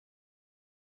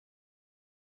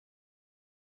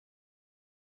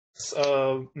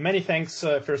Many thanks,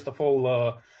 first of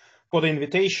all, for the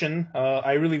invitation.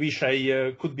 I really wish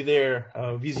I could be there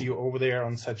with you over there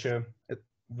on such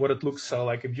what it looks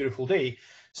like a beautiful day.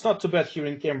 It's not too bad here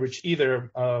in Cambridge either,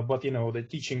 but you know, the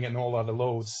teaching and all other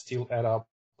loads still add up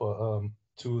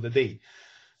to the day.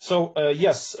 So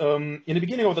yes, in the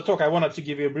beginning of the talk, I wanted to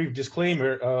give you a brief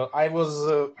disclaimer. I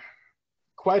was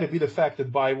quite a bit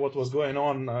affected by what was going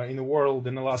on in the world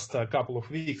in the last couple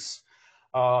of weeks.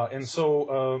 And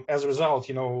so as a result,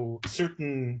 you know,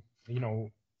 certain,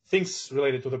 things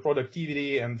related to the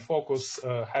productivity and focus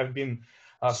have been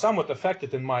somewhat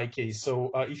affected in my case.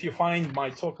 So if you find my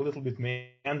talk a little bit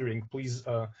meandering, please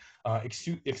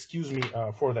excuse me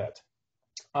for that.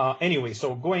 Anyway,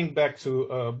 so going back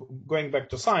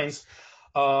to science,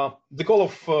 the goal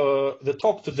of the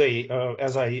talk today,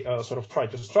 as I sort of try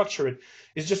to structure it,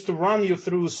 is just to run you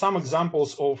through some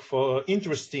examples of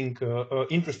interesting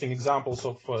examples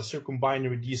of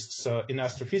circumbinary disks in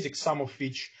astrophysics, some of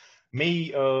which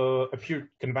may appear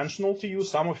conventional to you,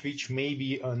 some of which may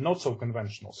be not so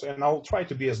conventional. So, and I'll try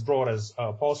to be as broad as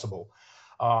possible.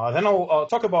 Then I'll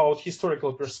talk about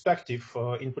historical perspective.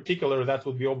 In particular, that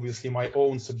would be obviously my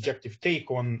own subjective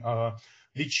take on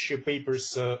which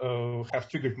papers have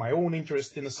triggered my own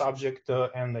interest in the subject,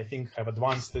 and I think have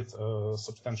advanced it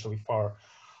substantially far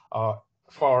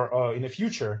in the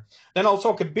future. Then I'll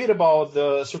talk a bit about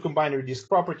the circumbinary disk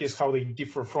properties, how they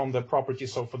differ from the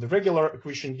properties of the regular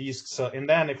accretion disks, and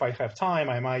then if I have time,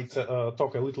 I might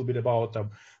talk a little bit about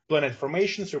planet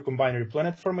formation, circumbinary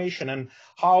planet formation, and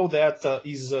how that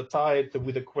is tied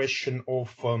with the question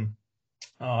of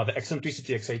the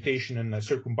eccentricity excitation in a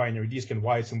circumbinary disk and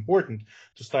why it's important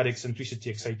to study eccentricity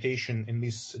excitation in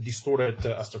these distorted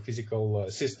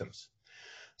astrophysical systems.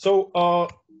 So,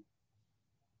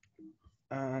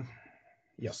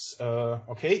 yes,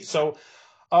 okay. So,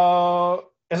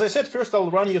 as I said, first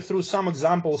I'll run you through some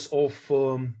examples of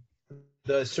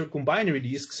the circumbinary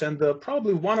disks, and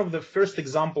probably one of the first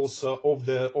examples of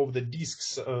the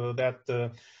disks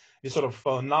that is sort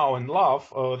of now in love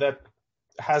that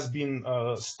has been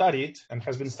studied and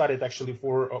has been studied actually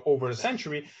for over a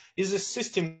century is a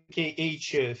system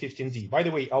KH15D. By the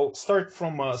way, I'll start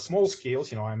from small scales.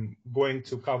 You know, I'm going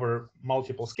to cover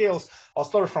multiple scales. I'll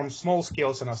start from small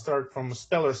scales and I'll start from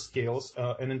stellar scales,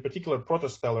 and in particular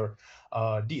protostellar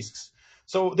disks.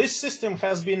 So this system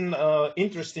has been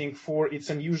interesting for its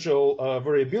unusual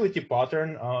variability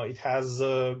pattern. It has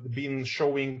been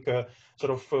showing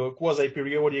sort of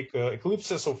quasi-periodic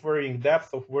eclipses of varying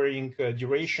depth, of varying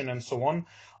duration, and so on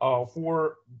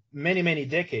for many, many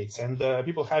decades. And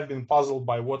people have been puzzled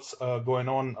by what's going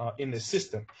on in this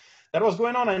system. That was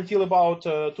going on until about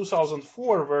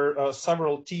 2004, where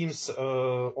several teams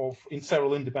in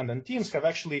several independent teams have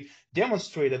actually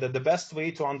demonstrated that the best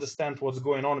way to understand what's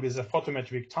going on with a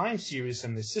photometric time series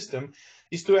in this system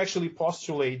is to actually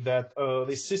postulate that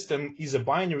this system is a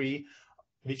binary,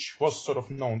 which was sort of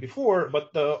known before,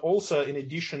 but also in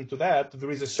addition to that,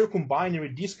 there is a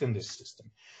circumbinary disk in this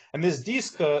system. And this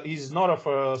disk is not of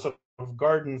a sort of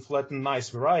garden flattened nice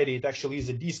variety. It actually is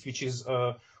a disk which is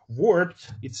warped,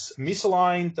 it's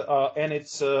misaligned, and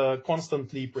it's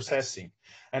constantly precessing.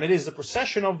 And it is the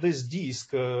precession of this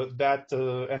disk and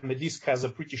the disk has a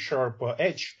pretty sharp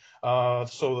edge.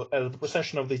 So the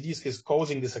precession of the disk is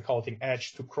causing this occulting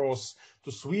edge to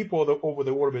sweep over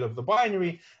the orbit of the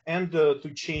binary and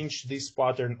to change this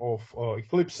pattern of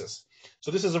eclipses.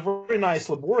 So this is a very nice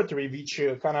laboratory, which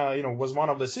kind of, was one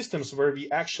of the systems where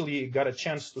we actually got a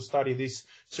chance to study these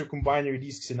circumbinary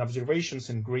disks in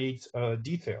observations in great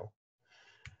detail.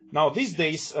 Now, these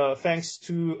days, thanks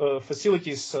to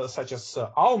facilities such as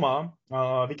ALMA,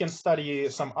 we can study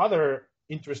some other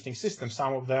interesting systems.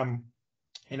 Some of them,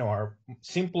 are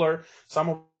simpler. Some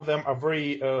of them are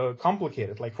very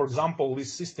complicated. Like, for example,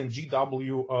 this system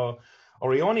GW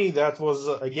Orioni that was,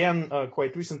 again,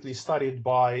 quite recently studied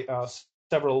by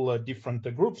several different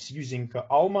groups using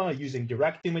ALMA, using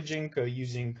direct imaging,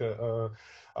 using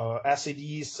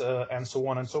SEDs, and so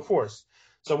on and so forth.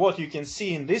 So what you can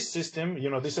see in this system,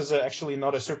 this is actually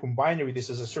not a circumbinary, this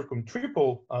is a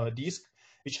circumtriple disk,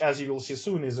 which, as you will see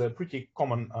soon, is a pretty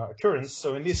common occurrence.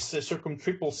 So in this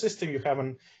circumtriple system, you have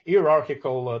an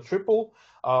hierarchical triple.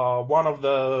 One of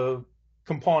the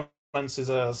components is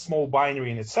a small binary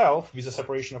in itself with a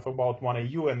separation of about 1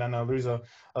 AU, and then there is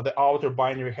the outer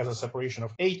binary has a separation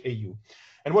of 8 AU.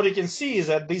 And what you can see is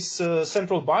that this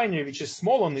central binary, which is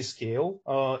small on this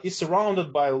scale, is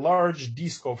surrounded by a large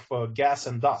disk of gas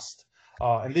and dust.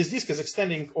 And this disk is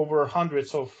extending over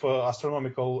hundreds of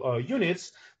astronomical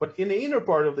units. But in the inner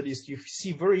part of the disk, you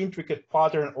see very intricate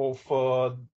pattern of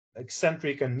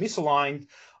eccentric and misaligned,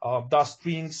 dust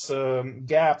rings,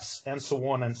 gaps, and so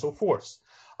on and so forth.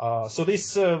 So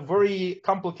this very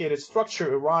complicated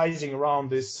structure arising around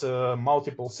these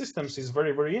multiple systems is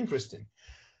very, very interesting.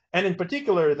 And in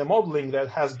particular, the modeling that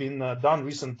has been done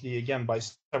recently, again, by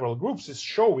several groups, is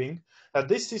showing that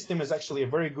this system is actually a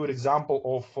very good example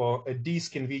of a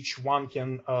disk in which one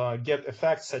can get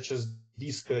effects such as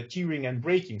disk tearing and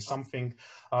breaking, something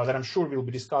that I'm sure will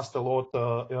be discussed a lot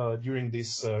during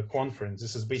this conference.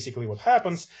 This is basically what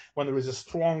happens when there is a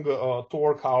strong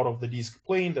torque out of the disk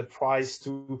plane that tries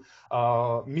to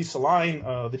misalign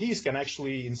the disk, and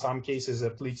actually in some cases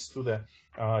it leads to the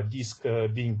disk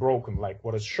being broken, like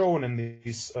what is shown in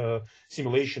this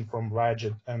simulation from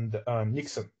Rajet and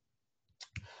Nixon.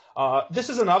 This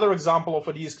is another example of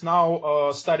a disk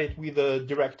now studied with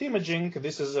direct imaging.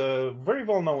 This is a very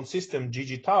well-known system,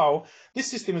 GG-tau. This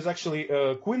system is actually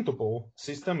a quintuple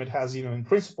system. It has, in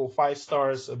principle, 5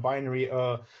 stars, a binary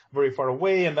very far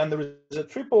away, and then there is a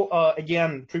triple,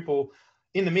 again, triple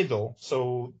in the middle.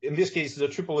 So in this case, the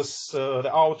triple is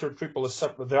the outer triple is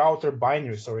the outer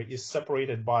binary, sorry, is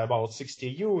separated by about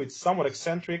 60 AU. It's somewhat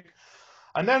eccentric.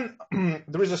 And then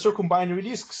there is a circumbinary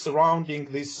disk surrounding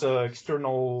this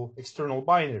external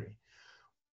binary.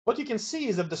 What you can see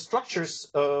is that the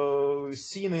structures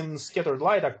seen in scattered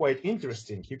light are quite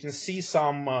interesting. You can see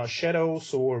some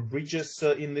shadows or bridges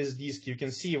in this disk. You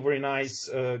can see a very nice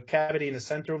cavity in the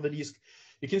center of the disk.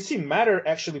 You can see matter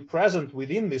actually present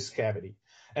within this cavity.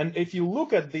 And if you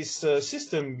look at this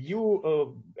system,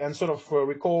 you and sort of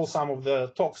recall some of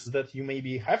the talks that you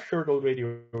maybe have heard already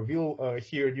or will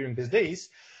hear during these days,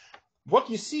 what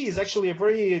you see is actually a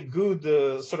very good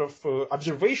sort of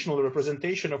observational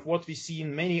representation of what we see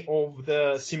in many of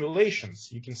the simulations.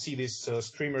 You can see these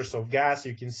streamers of gas.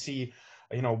 You can see,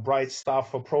 bright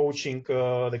stuff approaching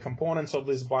the components of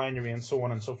this binary and so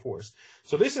on and so forth.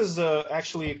 So this is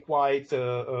actually quite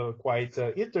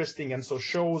interesting, and so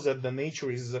shows that the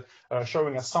nature is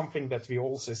showing us something that we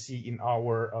also see in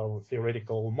our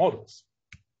theoretical models.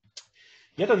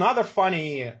 Yet another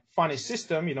funny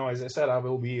system, as I said, I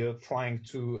will be trying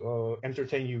to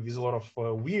entertain you with a lot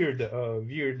of weird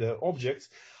objects.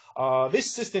 This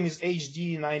system is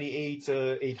HD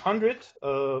 98800.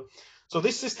 So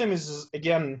this system is,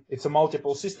 again, it's a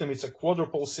multiple system. It's a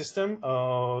quadruple system.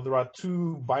 There are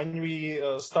 2 binary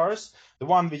stars. The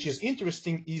one which is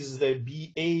interesting is the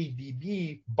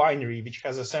BA-BB binary, which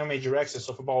has a semi-major axis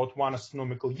of about 1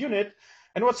 astronomical unit.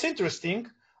 And what's interesting,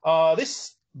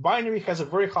 this binary has a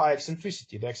very high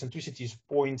eccentricity. The eccentricity is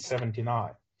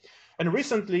 0.79. And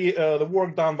recently, the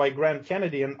work done by Grant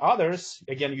Kennedy and others,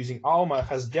 again using ALMA,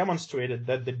 has demonstrated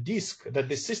that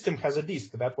the system has a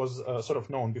disk. That was sort of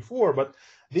known before, but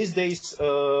these days,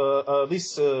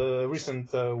 this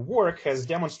recent work has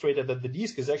demonstrated that the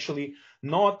disk is actually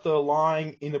not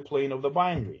lying in the plane of the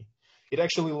binary. It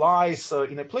actually lies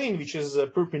in a plane which is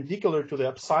perpendicular to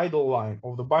the apsidal line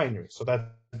of the binary. So that's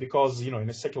because, in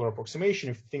a secular approximation,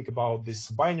 if you think about this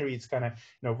binary, it's kind of,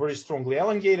 very strongly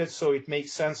elongated. So it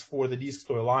makes sense for the disk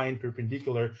to align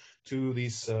perpendicular to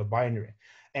this binary.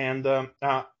 And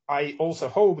I also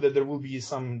hope that there will be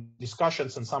some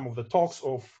discussions and some of the talks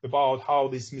about how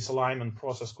this misalignment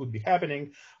process could be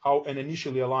happening, how an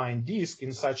initially aligned disk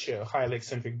in such a highly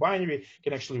eccentric binary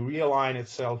can actually realign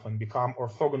itself and become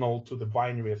orthogonal to the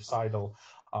binary apsidal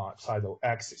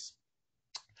axis.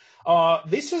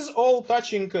 This is all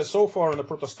touching so far on the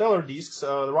protostellar disks.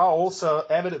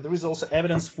 There is also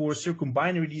evidence for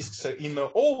circumbinary disks in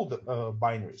old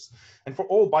binaries. And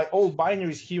by old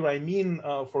binaries here, I mean,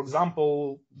 for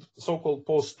example, so-called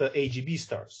post-AGB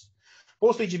stars.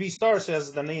 Post-AGB stars,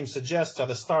 as the name suggests, are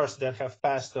the stars that have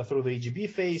passed through the AGB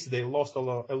phase. They lost a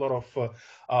lot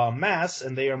of mass,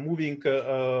 and they are moving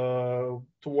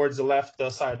towards the left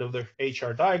side of the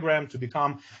HR diagram to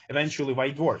become eventually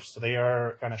white dwarfs. So they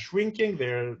are kind of shrinking.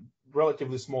 They're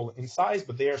relatively small in size,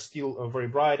 but they are still very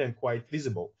bright and quite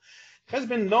visible. It has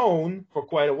been known for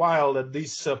quite a while that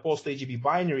these post-AGB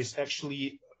binaries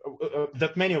actually,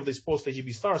 that many of these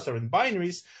post-AGB stars are in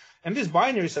binaries, and these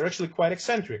binaries are actually quite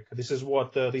eccentric. This is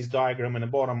what this diagram in the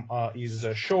bottom is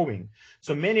showing.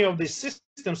 So many of these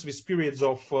systems with periods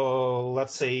of,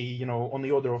 let's say, on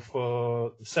the order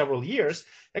of several years,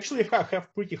 actually have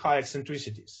pretty high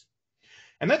eccentricities.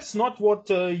 And that's not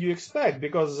what you expect,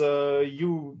 because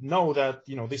you know that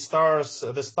the star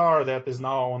that is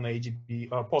now on the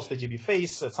post-AGB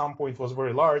phase at some point was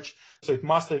very large, so it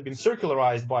must have been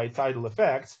circularized by tidal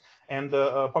effects. And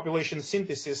population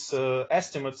synthesis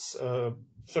estimates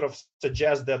sort of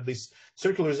suggest that this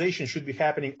circularization should be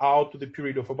happening out to the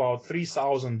period of about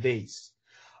 3,000 days.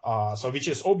 which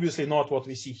is obviously not what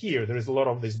we see here. There is a lot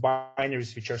of these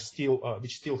binaries which are still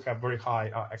have very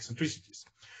high eccentricities.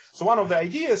 So one of the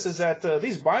ideas is that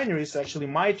these binaries actually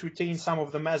might retain some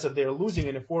of the mass that they're losing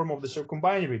in the form of the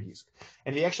circumbinary disk.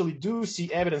 And we actually do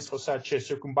see evidence for such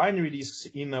circumbinary disks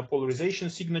in polarization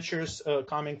signatures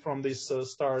coming from these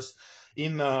stars,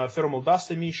 in thermal dust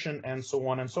emission, and so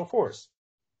on and so forth.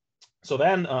 So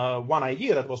then one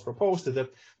idea that was proposed is that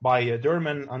by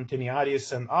Derman,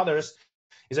 Antoniadis, and others,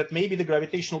 is that maybe the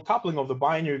gravitational coupling of the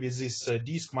binary with this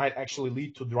disk might actually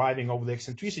lead to driving of the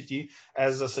eccentricity,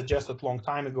 as suggested a long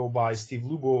time ago by Steve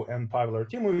Lubo and Pavel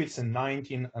Artemovitz in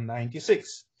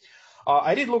 1996.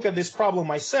 I did look at this problem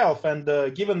myself, and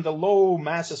given the low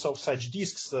masses of such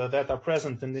disks that are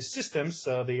present in these systems,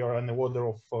 they are in the order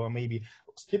of maybe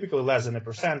typically less than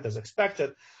 1% as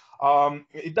expected,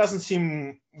 it doesn't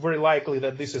seem very likely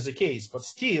that this is the case, but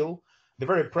still, the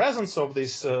very presence of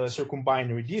these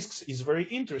circumbinary disks is very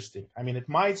interesting. I mean, it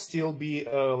might still be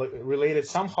related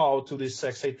somehow to this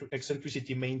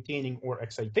eccentricity maintaining or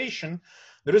excitation.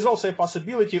 There is also a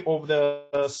possibility of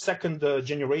the second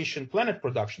generation planet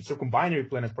production, circumbinary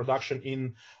planet production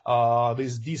in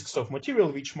these disks of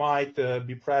material, which might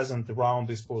be present around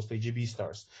these post-AGB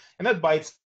stars. And that by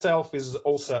itself is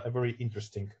also a very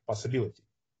interesting possibility.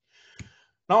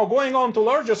 Now, going on to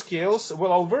larger scales,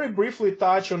 well, I'll very briefly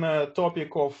touch on a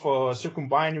topic of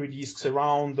circumbinary disks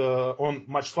around on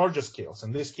much larger scales.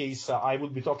 In this case, I will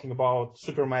be talking about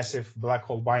supermassive black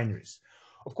hole binaries.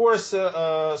 Of course,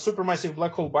 supermassive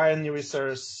black hole binaries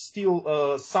are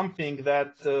still something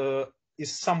that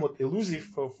is somewhat elusive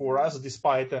for us,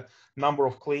 despite a number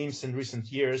of claims in recent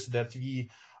years that we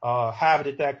have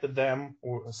detected them,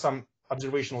 or some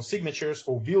observational signatures,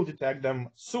 or will detect them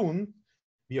soon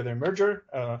via their merger.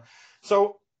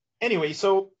 So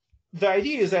the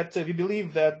idea is that we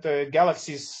believe that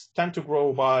galaxies tend to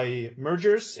grow by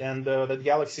mergers, and that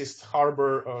galaxies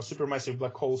harbor supermassive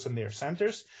black holes in their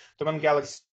centers. So when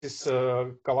galaxies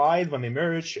collide, when they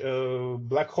merge,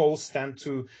 black holes tend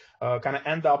to kind of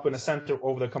end up in the center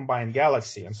of the combined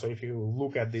galaxy. And so if you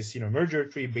look at this merger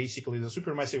tree, basically the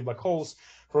supermassive black holes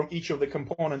from each of the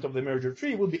components of the merger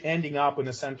tree will be ending up in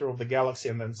the center of the galaxy,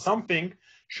 and then something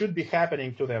should be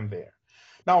happening to them there.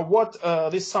 Now, what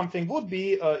this something would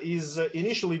be is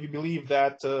initially we believe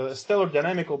that stellar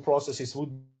dynamical processes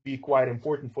would be quite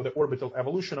important for the orbital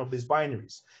evolution of these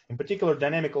binaries. In particular,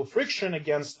 dynamical friction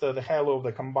against the halo of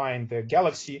the combined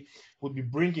galaxy would be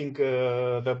bringing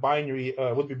the binary,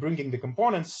 would be bringing the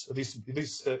components,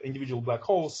 these individual black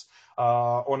holes,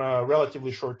 on a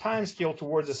relatively short time scale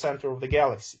towards the center of the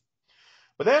galaxy.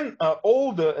 But then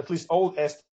at least old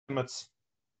estimates,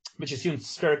 which assumed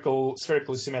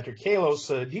spherically symmetric halos,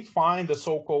 did find the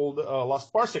so-called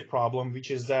lost parsec problem,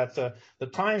 which is that the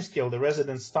time scale, the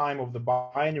residence time of the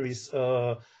binaries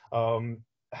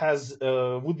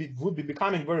would be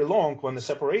becoming very long when the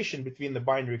separation between the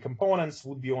binary components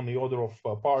would be on the order of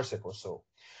a parsec or so.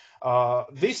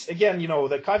 This again,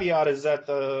 the caveat is that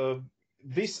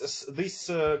these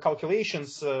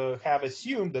calculations have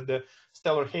assumed that the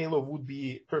stellar halo would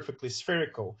be perfectly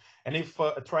spherical. And if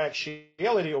a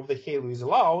triaxiality of the halo is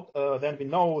allowed, then we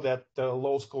know that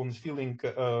low-Scalon filling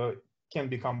can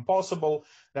become possible.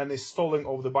 Then the stalling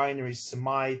of the binaries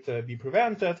might be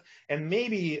prevented. And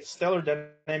maybe stellar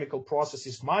dynamical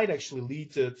processes might actually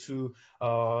lead to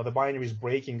the binaries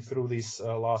breaking through this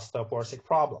last parsec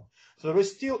problem. So there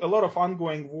is still a lot of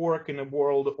ongoing work in the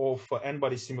world of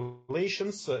n-body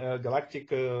simulations, galactic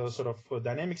sort of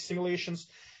dynamic simulations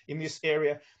in this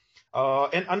area.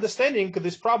 And understanding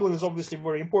this problem is obviously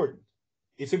very important.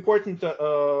 It's important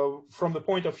from the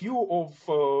point of view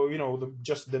of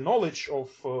just the knowledge of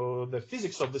the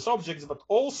physics of these objects, but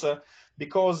also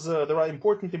because there are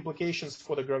important implications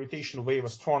for the gravitational wave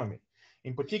astronomy.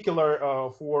 In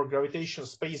particular, for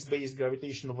space-based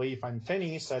gravitational wave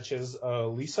antennae, such as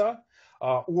LISA,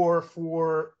 or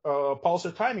for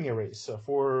pulsar timing arrays,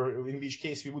 in which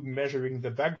case we would be measuring the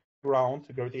background,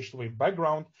 the gravitational wave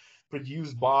background,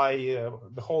 produced by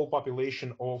the whole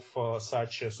population of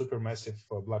such supermassive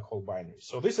black hole binaries.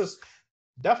 So this is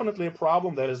definitely a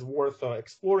problem that is worth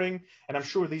exploring, and I'm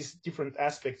sure these different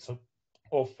aspects of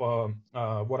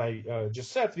what I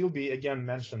just said will be again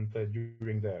mentioned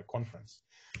during the conference.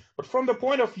 But from the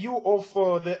point of view of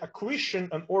the accretion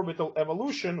and orbital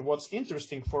evolution, what's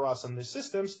interesting for us in these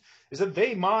systems is that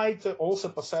they might also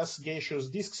possess gaseous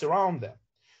disks around them.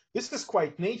 This is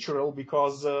quite natural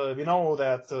because we know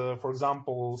that, for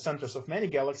example, centers of many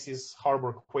galaxies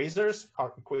harbor quasars.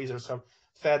 Quasars are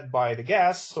fed by the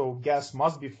gas, so gas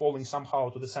must be falling somehow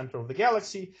to the center of the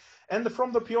galaxy. And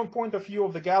from the point of view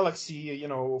of the galaxy, you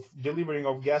know, delivering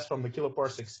of gas from the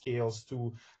kiloparsec scales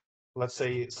to, let's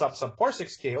say, sub-parsec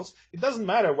scales, it doesn't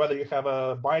matter whether you have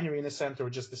a binary in the center or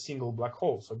just a single black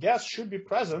hole. So gas should be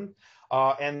present,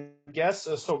 and gas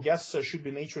should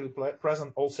be naturally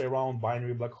present also around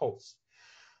binary black holes.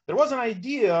 There was an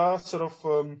idea sort of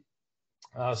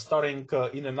starting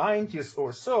in the 90s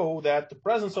or so that the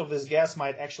presence of this gas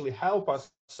might actually help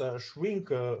us shrink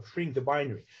the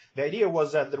binary. The idea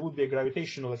was that there would be a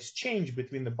gravitational exchange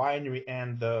between the binary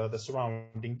and the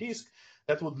surrounding disk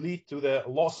that would lead to the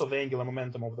loss of the angular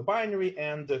momentum of the binary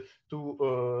and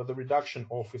to the reduction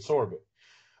of its orbit.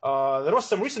 There was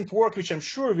some recent work which I'm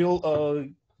sure will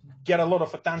get a lot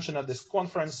of attention at this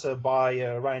conference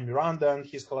by Ryan Miranda and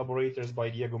his collaborators, by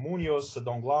Diego Munoz,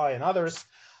 Dong Lai, and others,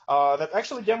 that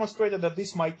actually demonstrated that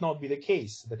this might not be the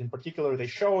case. That in particular, they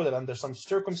show that under some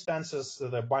circumstances,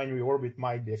 the binary orbit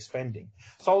might be expanding.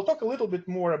 So I'll talk a little bit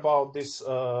more about this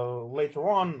later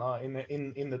on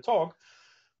in the talk.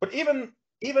 But even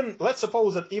let's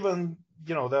suppose that even,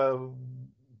 you know, the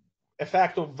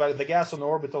effect of the gas on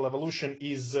orbital evolution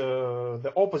is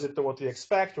the opposite to what we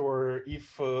expect, or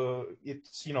if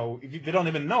it's, you know, if we don't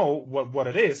even know what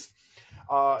it is,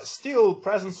 still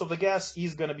presence of the gas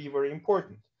is going to be very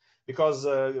important, because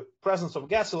presence of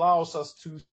gas allows us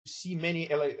to see many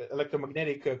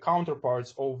electromagnetic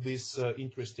counterparts of these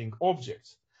interesting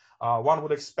objects. One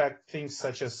would expect things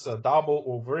such as double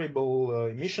or variable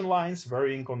emission lines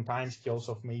varying on timescales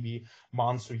of maybe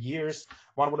months or years.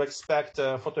 One would expect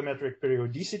photometric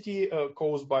periodicity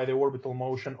caused by the orbital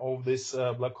motion of these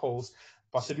black holes.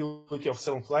 Possibility of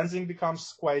self-lensing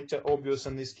becomes quite obvious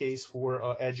in this case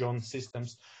for edge-on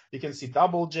systems. You can see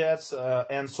double jets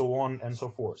and so on and so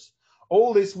forth.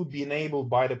 All this would be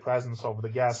enabled by the presence of the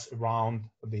gas around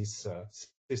these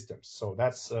systems. So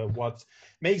that's what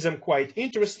makes them quite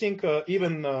interesting,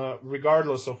 even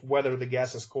regardless of whether the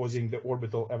gas is causing the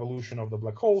orbital evolution of the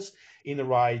black holes in the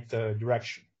right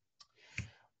direction.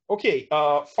 Okay,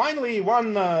 finally,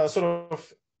 one sort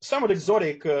of somewhat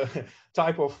exotic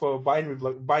type of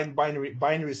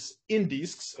binaries in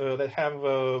disks that have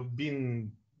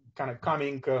been kind of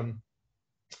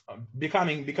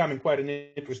becoming quite an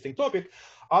interesting topic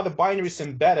are the binaries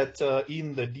embedded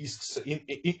in the disks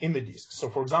in the disk. So,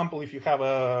 for example, if you have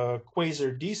a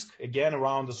quasar disk, again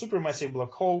around a supermassive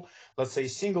black hole, let's say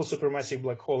single supermassive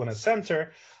black hole in a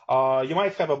center, you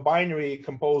might have a binary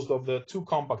composed of the two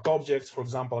compact objects, for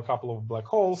example, a couple of black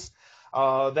holes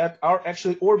that are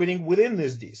actually orbiting within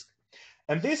this disk.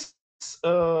 And this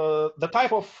the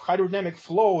type of hydrodynamic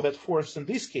flow that forms in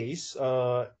this case,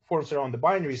 forms around the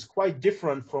binary, is quite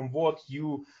different from what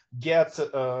you get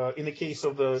in the case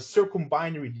of the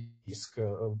circumbinary disk,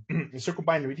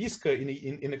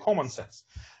 in the common sense.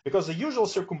 Because the usual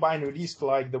circumbinary disk,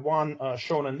 like the one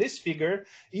shown in this figure,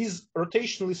 is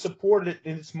rotationally supported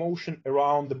in its motion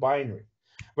around the binary.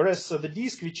 Whereas the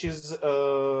disk, which is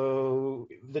the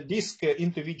disk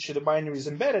into which the binary is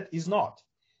embedded, is not.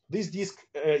 This disk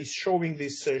is showing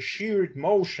this sheared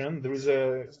motion. There is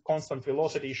a constant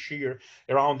velocity shear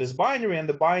around this binary, and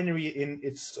the binary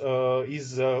is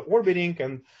orbiting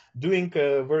and doing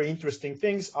very interesting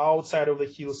things outside of the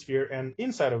heliosphere and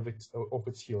inside of its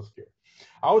heliosphere.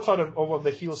 Outside of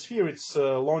the heliosphere, it's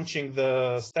launching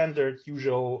the standard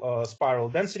usual spiral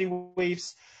density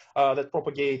waves that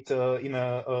propagate in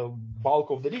a bulk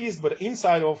of the disk, but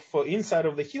inside of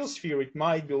the heliosphere, it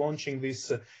might be launching this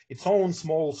its own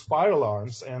small spiral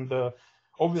arms, and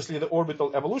obviously the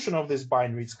orbital evolution of this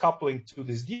binary, its coupling to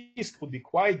this disk, would be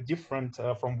quite different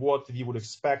from what we would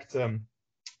expect.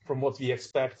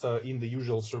 In the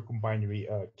usual circumbinary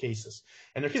cases.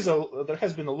 And there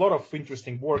has been a lot of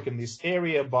interesting work in this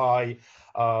area by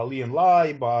Li and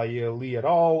Lai, by Li et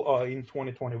al. In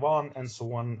 2021, and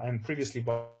so on, and previously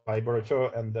by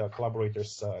Berthaud and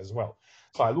collaborators as well.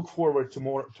 So I look forward to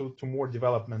more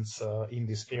developments in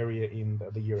this area in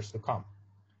the years to come.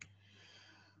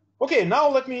 Okay, now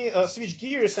let me switch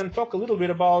gears and talk a little bit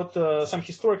about some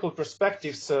historical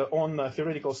perspectives on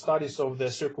theoretical studies of the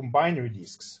circumbinary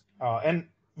disks. And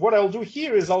what I'll do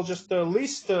here is I'll just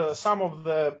list some of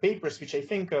the papers which I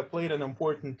think played an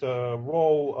important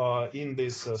role in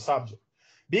this subject.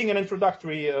 Being an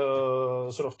introductory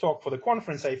sort of talk for the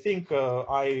conference, I think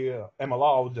I am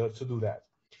allowed to do that.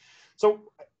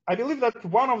 So I believe that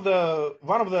one of the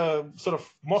sort of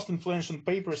most influential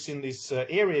papers in this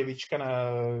area, which kind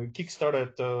of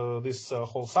kickstarted this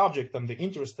whole subject and the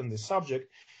interest in this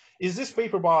subject, is this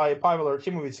paper by Pavel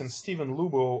Artemovitz and Stephen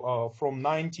Lubo from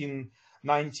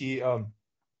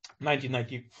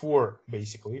 1994,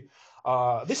 basically.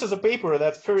 This is a paper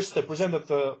that first presented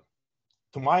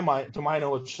to my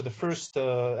knowledge, the first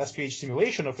SPH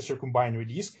simulation of a circumbinary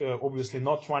disk, obviously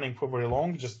not running for very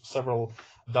long, just several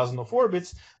dozen of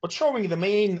orbits, but showing the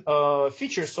main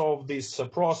features of this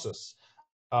process.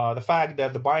 The fact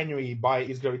that the binary, by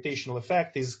its gravitational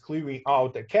effect, is clearing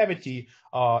out a cavity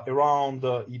around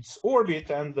its orbit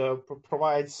and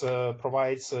provides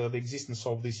the existence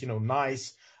of this,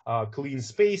 nice clean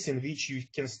space in which you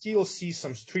can still see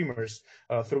some streamers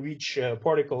through which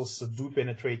particles do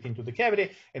penetrate into the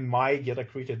cavity and might get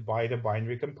accreted by the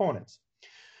binary components.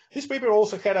 This paper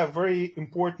also had a very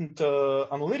important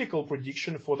analytical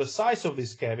prediction for the size of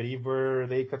this cavity, where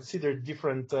they considered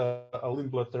different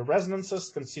Lindblad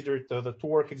resonances, considered the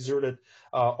torque exerted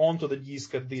onto the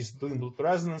disk at these Lindblad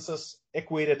resonances,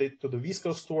 equated it to the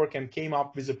viscous torque, and came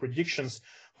up with the predictions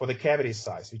for the cavity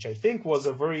size, which I think was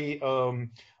a very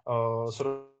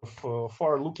sort of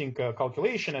far-looking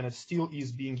calculation, and it still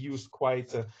is being used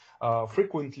quite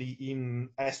frequently in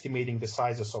estimating the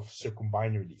sizes of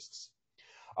circumbinary disks.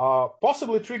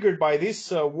 Possibly triggered by this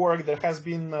work, there has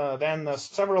been then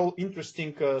several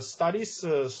interesting studies,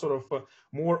 sort of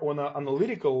more on an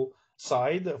analytical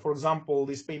side. For example,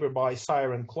 this paper by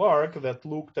Sire and Clark that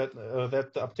looked at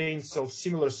that obtained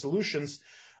similar solutions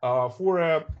for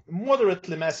a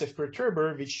moderately massive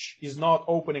perturber, which is not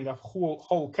opening a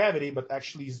whole cavity, but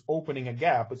actually is opening a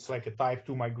gap. It's like a type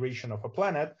 2 migration of a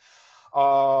planet.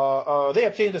 They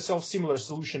obtained a self-similar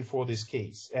solution for this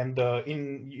case. And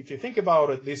if you think about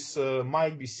it, this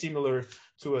might be similar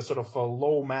to a sort of a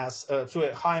low mass,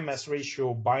 to a high mass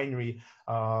ratio binary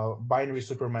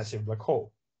supermassive black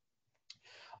hole.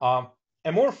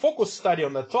 A more focused study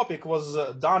on that topic was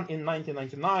done in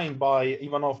 1999 by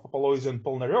Ivanov, Popoloiz, and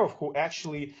Polnarev, who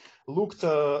actually looked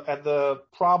at the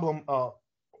problem,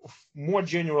 more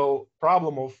general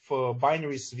problem of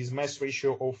binaries with mass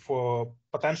ratio of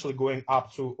potentially going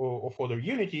up to of order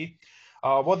unity.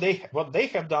 What they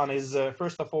have done is,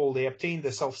 first of all, they obtained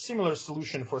a self-similar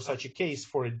solution for such a case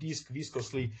for a disk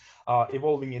viscously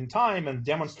evolving in time, and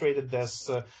demonstrated this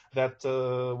that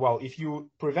well, if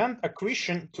you prevent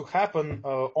accretion to happen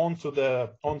onto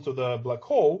the black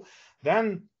hole,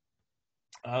 then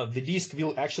the disk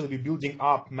will actually be building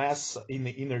up mass in the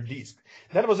inner disk.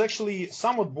 That was actually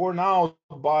somewhat borne out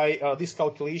by these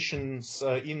calculations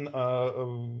in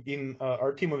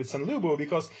Artemovitz and Lyubov,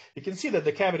 because you can see that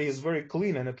the cavity is very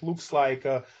clean and it looks like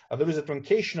there is a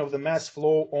truncation of the mass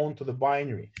flow onto the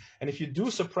binary. And if you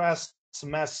do suppress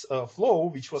mass flow,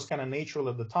 which was kind of natural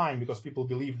at the time because people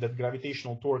believed that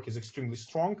gravitational torque is extremely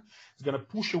strong, it's going to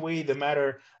push away the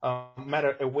matter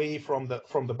away from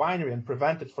the binary and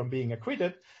prevent it from being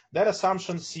accreted. That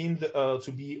assumption seemed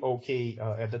to be okay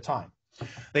at the time.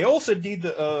 They also did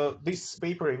this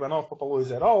paper, Ivanov,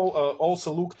 Popoloiz et al.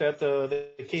 Also looked at the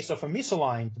case of a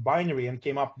misaligned binary and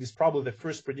came up with probably the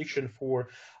first prediction for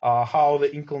how the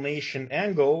inclination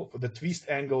angle, the twist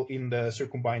angle in the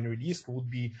circumbinary disk would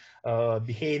be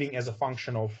behaving as a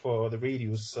function of the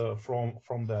radius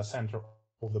from the center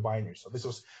of the binary. So this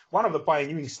was one of the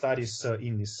pioneering studies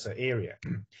in this area.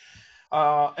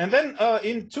 And then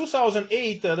in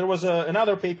 2008, there was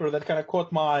another paper that kind of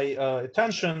caught my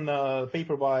attention, a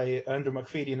paper by Andrew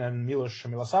McFadden and Milos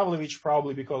Milosavljevic,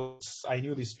 probably because I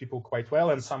knew these people quite well,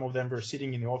 and some of them were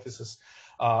sitting in the offices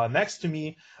next to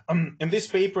me. And this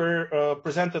paper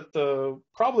presented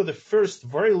probably the first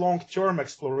very long-term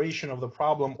exploration of the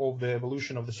problem of the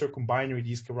evolution of the circumbinary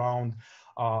disk around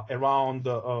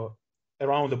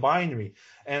the binary.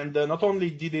 And not only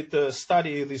did it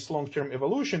study this long-term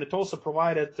evolution, it also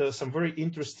provided some very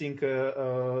interesting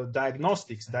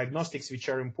diagnostics which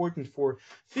are important for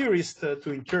theorists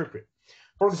to interpret.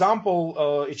 For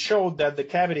example, it showed that the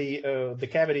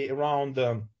cavity around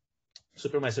the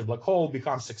supermassive black hole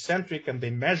becomes eccentric, and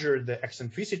they measured the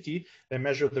eccentricity, they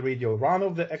measured the radial run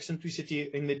of the eccentricity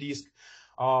in the disk.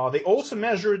 They also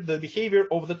measured the behavior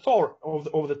of the torque,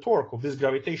 of this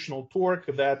gravitational torque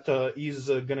that is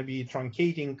going to be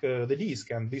truncating the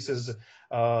disk. And this is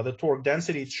the torque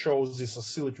density. It shows this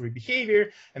oscillatory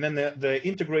behavior. And then the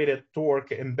integrated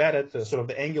torque embedded, sort of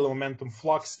the angular momentum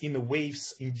flux in the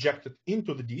waves injected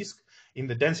into the disk, in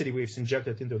the density waves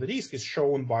injected into the disk, is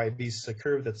shown by this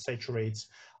curve that saturates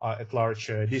at large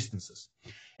distances.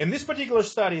 In this particular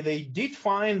study, they did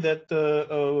find that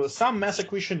some mass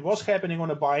accretion was happening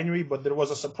on a binary, but there was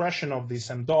a suppression of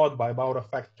this m dot by about a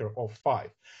factor of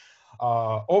 5.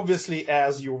 Obviously,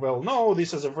 as you well know,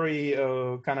 this is a very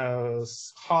kind of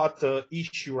hot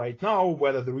issue right now,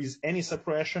 whether there is any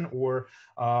suppression or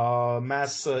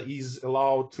mass is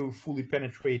allowed to fully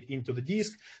penetrate into the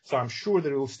disk. So I'm sure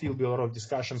there will still be a lot of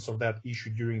discussions of that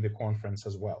issue during the conference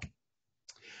as well.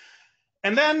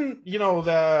 And then,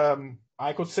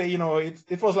 I could say,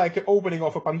 it was like an opening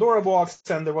of a Pandora box,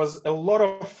 and there was a lot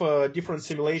of different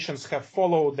simulations have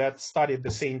followed that studied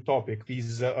the same topic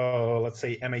with, let's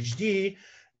say, MHD,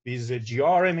 with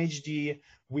GR-MHD,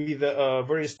 with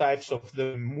various types of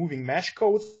the moving mesh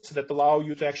codes that allow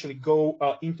you to actually go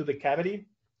into the cavity.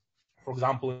 For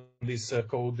example, in this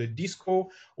code, the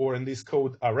DISCO, or in this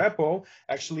code, AREPO,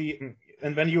 actually,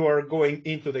 and when you are going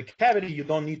into the cavity, you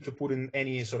don't need to put in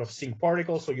any sort of sink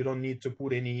particle, so you don't need to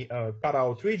put any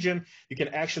cutout region. You can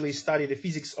actually study the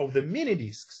physics of the mini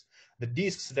disks, the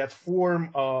disks that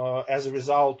form as a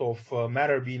result of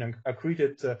matter being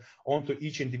accreted onto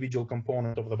each individual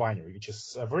component of the binary, which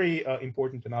is very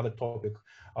important, another topic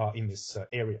in this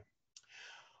area.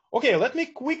 Okay, let me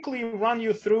quickly run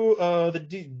you through the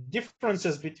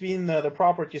differences between the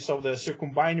properties of the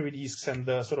circumbinary disks and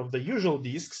the sort of the usual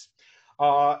disks.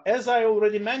 As I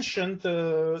already mentioned,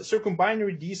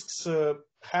 circumbinary disks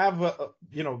have,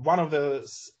 one of the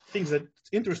things that's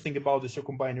interesting about the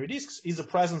circumbinary disks is the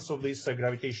presence of this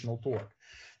gravitational torque.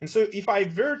 And so if I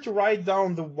were to write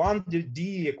down the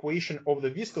 1D equation of the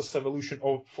viscous evolution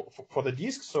for the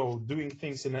disk, so doing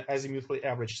things in an azimuthally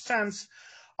averaged sense,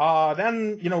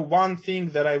 then, one thing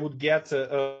that I would get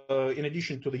in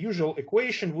addition to the usual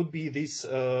equation would be this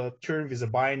term with a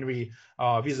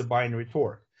binary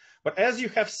torque. But as you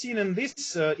have seen in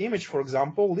this image, for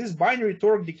example, this binary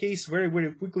torque decays very,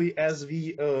 very quickly as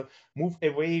we move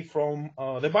away from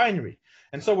the binary.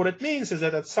 And so what it means is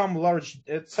that at some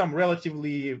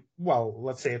relatively, well,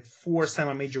 let's say at 4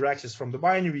 semi-major axes from the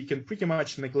binary, you can pretty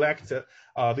much neglect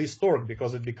this torque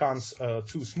because it becomes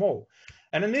too small.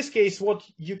 And in this case, what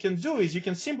you can do is you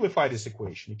can simplify this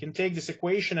equation. You can take this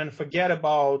equation and forget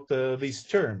about this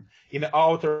term in the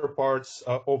outer parts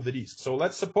of the disk. So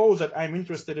let's suppose that I'm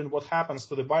interested in what happens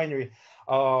to the binary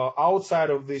outside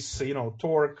of this,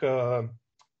 torque,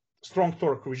 strong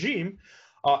torque regime,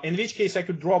 in which case I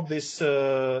could drop this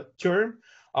term.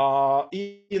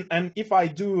 And if I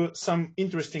do some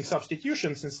interesting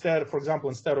substitutions, instead, for example,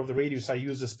 instead of the radius, I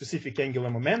use a specific angular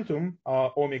momentum,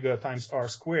 omega times r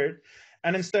squared.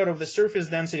 And instead of the surface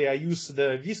density, I use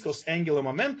the viscous angular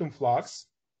momentum flux,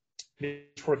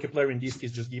 which for a Keplerian disk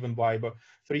is just given by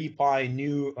 3 pi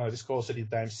nu viscosity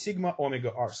times sigma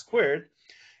omega r squared.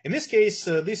 In this case,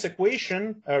 this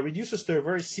equation reduces to a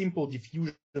very simple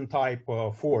diffusion type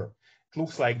form. It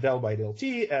looks like del by del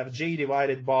t, fj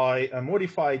divided by a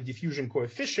modified diffusion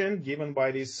coefficient given by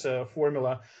this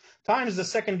formula times the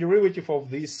second derivative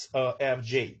of this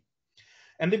fj.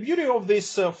 And the beauty of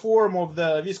this form of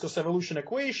the viscous evolution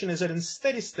equation is that in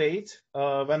steady state,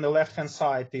 when the left-hand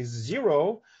side is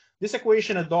 0, this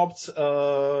equation adopts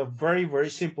a very,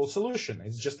 very simple solution.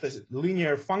 It's just a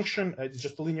linear function. It's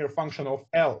just a linear function of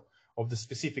L, of the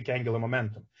specific angular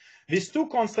momentum. These two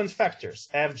constant factors,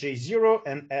 fj0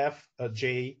 and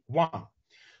fj1.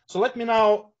 So let me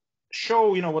now show,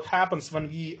 what happens when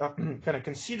we kind of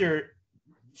consider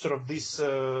sort of this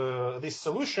this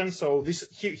solution. So this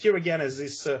here again is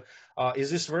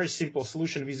this very simple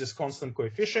solution with these constant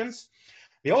coefficients.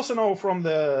 We also know from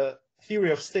the theory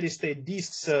of steady-state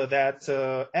disks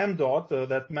that m dot,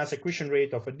 that mass accretion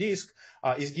rate of a disk,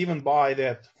 is given by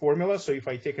that formula. So if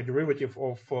I take a derivative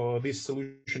of this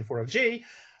solution for fj,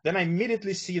 then I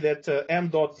immediately see that m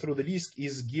dot through the disk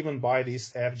is given by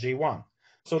this fj1.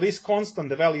 So this constant,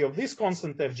 the value of this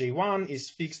constant fj1 is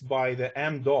fixed by the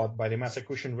m dot, by the mass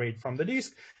accretion rate from the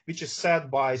disk, which is set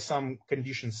by some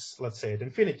conditions, let's say at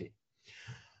infinity.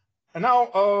 And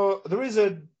now there is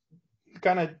a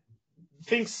kind of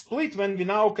thing split when we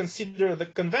now consider the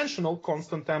conventional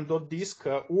constant m dot disk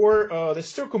or the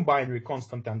circumbinary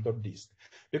constant m dot disk.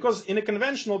 Because in a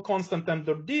conventional constant m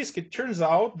dot disk, it turns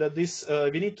out that this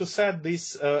we need to set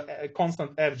this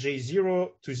constant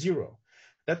fj0 to 0.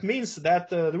 That means that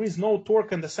there is no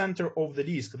torque in the center of the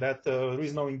disk, that there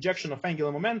is no injection of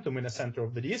angular momentum in the center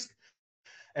of the disk.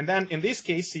 And then in this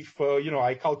case, if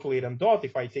I calculate m dot,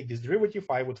 if I take this derivative,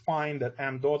 I would find that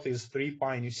m dot is 3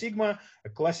 pi nu sigma, a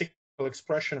classical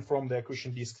expression from the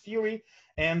accretion disk theory,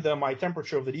 and my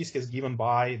temperature of the disk is given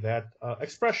by that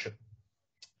expression.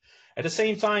 At the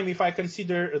same time, if I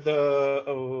consider the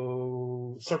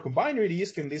circumbinary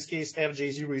disk, in this case,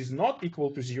 fj0 is not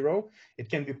equal to 0. It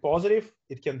can be positive,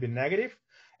 it can be negative.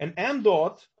 And m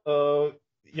dot,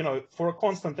 for a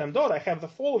constant m dot, I have the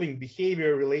following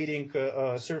behavior relating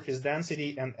surface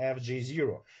density and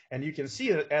fj0. And you can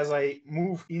see that as I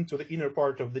move into the inner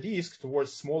part of the disk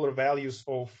towards smaller values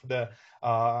of the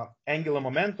angular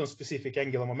momentum, specific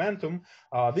angular momentum,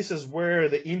 this is where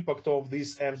the impact of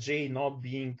this fj not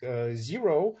being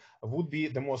 0 would be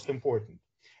the most important.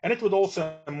 And it would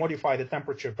also modify the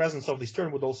temperature. Presence of this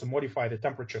term would also modify the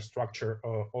temperature structure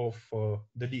of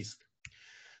the disk.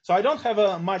 So I don't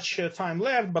have much time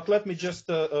left, but let me just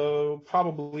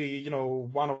probably,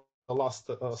 one of the last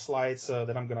slides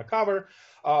that I'm going to cover,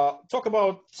 talk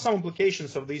about some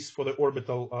implications of this for the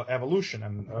orbital evolution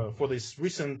and for these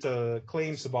recent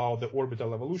claims about the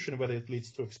orbital evolution, whether it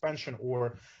leads to expansion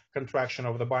or contraction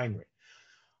of the binary.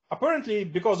 Apparently,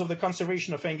 because of the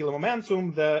conservation of angular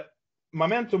momentum, the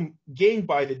momentum gained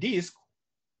by the disk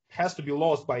has to be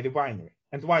lost by the binary.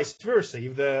 And vice versa,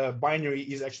 if the binary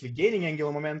is actually gaining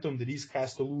angular momentum, the disk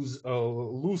has to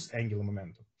lose angular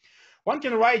momentum. One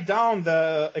can write down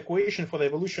the equation for the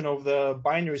evolution of the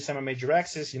binary semi-major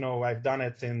axis. I've done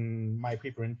it in my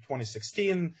paper in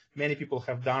 2016. Many people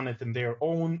have done it in their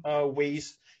own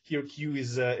ways. Here, Q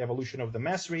is evolution of the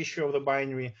mass ratio of the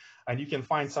binary, and you can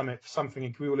find something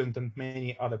equivalent in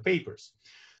many other papers.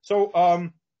 So,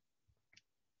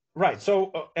 right,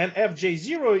 so and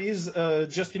Fj0 is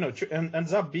just,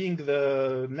 ends up being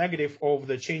the negative of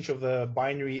the change of the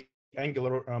binary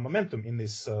angular momentum in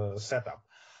this setup.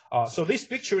 So this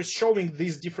picture is showing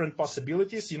these different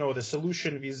possibilities. The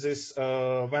solution with this,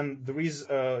 when there is,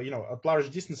 at large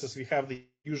distances, we have the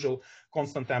usual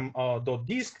constant m dot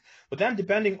disk. But then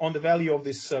depending on the value of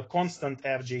this constant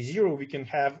Fj0, we can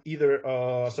have either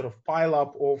a sort of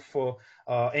pileup of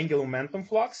angular momentum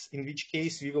flux, in which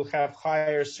case we will have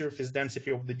higher surface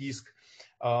density of the disk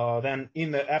than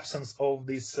in the absence of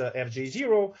this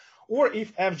Fj0. Or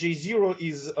if Fj0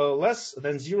 is less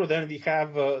than 0, then we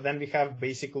have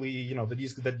basically the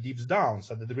disk that dips down,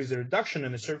 so that there is a reduction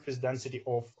in the surface density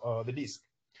of the disk.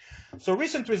 So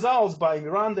recent results by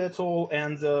Miranda et al.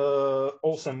 And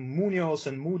also Munoz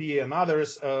and Moody and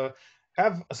others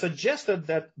have suggested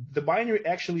that the binary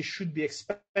actually should be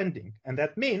expanding. And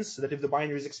that means that if the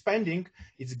binary is expanding,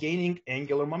 it's gaining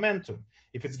angular momentum.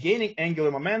 If it's gaining angular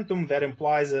momentum, that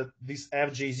implies that this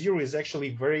Fj0 is actually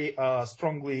very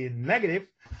strongly negative.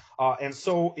 And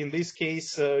so in this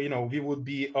case, we would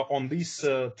be on this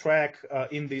track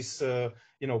in this,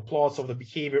 plots of the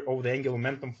behavior of the angular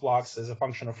momentum flux as a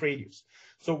function of radius.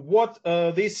 So what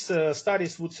these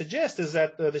studies would suggest is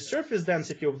that the surface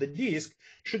density of the disk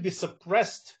should be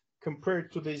suppressed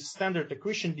compared to the standard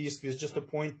accretion disk with just a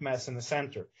point mass in the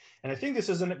center. And I think this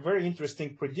is a very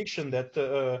interesting prediction that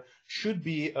should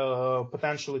be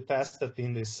potentially tested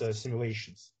in these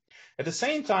simulations. At the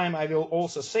same time, I will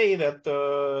also say that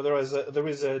there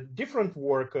is a different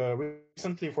work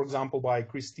recently, for example, by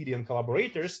Chris Tiddy and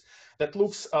collaborators, that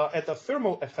looks at the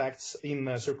thermal effects in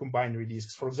circumbinary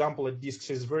disks. For example, at disks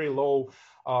with very low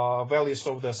values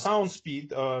of the sound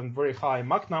speed and very high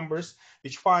Mach numbers,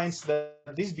 which finds that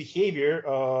this behavior,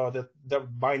 that the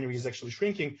binary is actually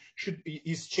shrinking,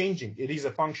 is changing. It is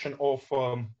a function of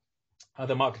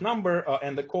the Mach number,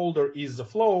 and the colder is the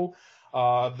flow,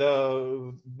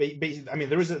 there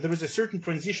is a certain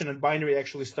transition, and binary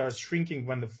actually starts shrinking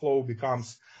when the flow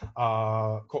becomes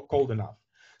cold enough.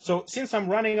 So since I'm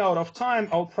running out of time,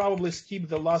 I'll probably skip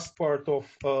the last part of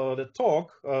the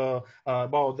talk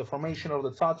about the formation of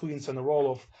the tatwins and the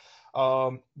role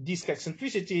of disk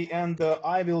eccentricity, and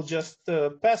I will just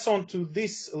pass on to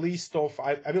this list of,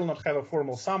 I will not have a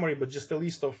formal summary, but just a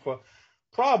list of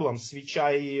problems which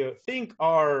I think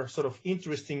are sort of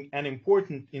interesting and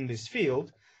important in this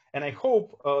field. And I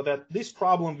hope that this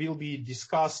problem will be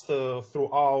discussed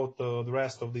throughout the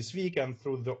rest of this week and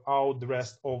throughout the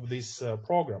rest of this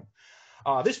program.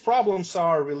 These problems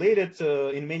are related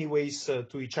in many ways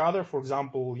to each other. For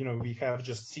example, we have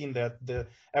just seen that the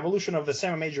evolution of the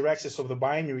semi-major axis of the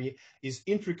binary is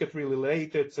intricately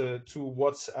related to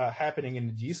what's happening in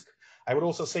the disk. I would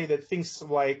also say that things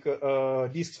like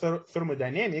disk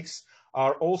thermodynamics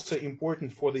are also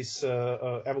important for this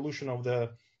evolution of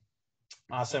the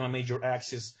semi-major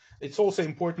axis. It's also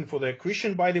important for the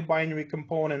accretion by the binary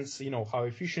components, how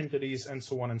efficient it is, and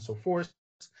so on and so forth.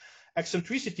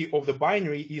 Eccentricity of the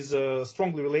binary is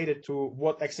strongly related to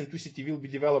what eccentricity will be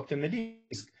developed in the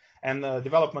disk. And the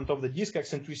development of the disk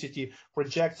eccentricity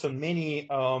projects on many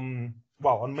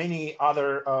on many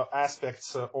other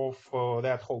aspects of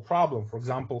that whole problem. For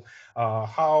example,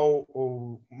 how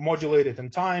modulated in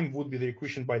time would be the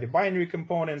accretion by the binary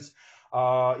components.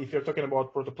 If you're talking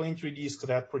about protoplanetary disks,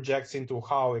 that projects into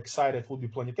how excited would be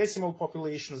planetesimal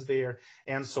populations there,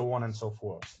 and so on and so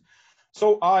forth.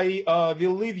 So I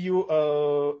will leave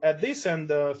you at this, and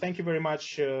thank you very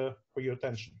much for your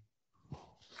attention.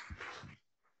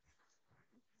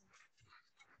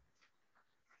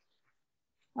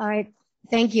 All right,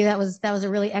 thank you. That was a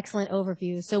really excellent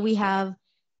overview. So we have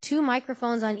 2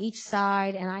 microphones on each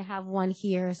side, and I have one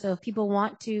here. So if people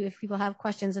have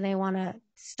questions and they want to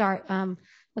start,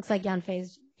 Looks like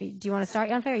Yanfei's. Do you want to start,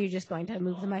 Yanfei, or are you just going to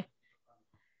move the mic?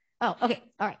 Oh, okay.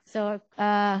 All right. So,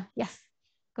 yes,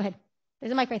 go ahead.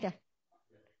 There's a mic right there.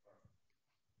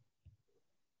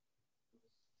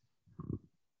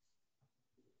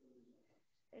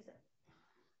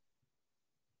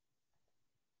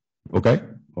 Okay.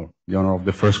 Well, the honor of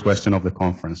the first question of the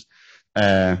conference.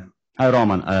 Hi,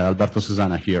 Roman. Alberto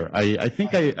Susana here. I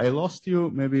think I lost you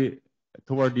maybe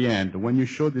toward the end when you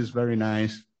showed this very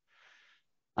nice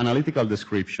analytical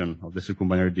description of the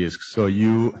circumbinary disk. So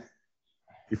you,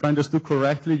 if I understood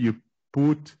correctly, you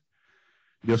put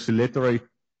the oscillatory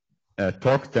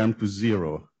torque term to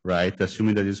 0, right?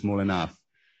 Assuming that it's small enough.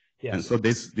 Yes. And so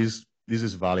this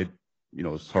is valid, you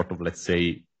know, sort of, let's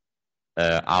say,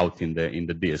 out in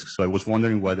the disk. So I was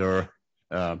wondering whether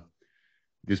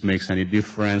this makes any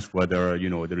difference, whether, you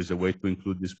know, there is a way to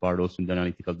include this part also in the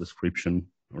analytical description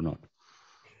or not.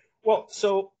 Well,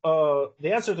 so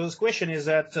the answer to this question is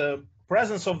that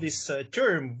presence of this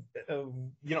term,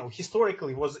 you know,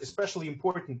 historically was especially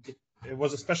important. It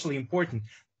was especially important.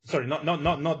 Sorry,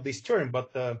 not this term,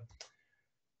 but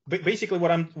basically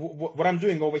what I'm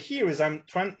doing over here is I'm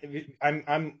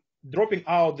dropping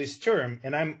out this term,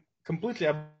 and I'm completely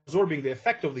absorbing the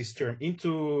effect of this term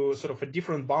into sort of a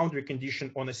different boundary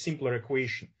condition on a simpler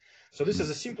equation. So this is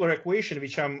a simpler equation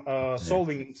which I'm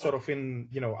solving sort of in,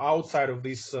 you know, outside of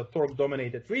this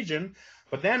torque-dominated region,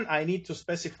 but then I need to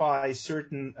specify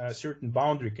certain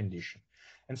boundary condition.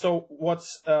 And so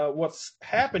what's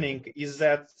happening is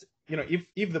that, you know,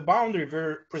 if the boundary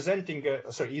were presenting,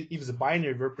 if the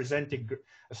binary were presenting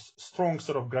a strong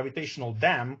sort of gravitational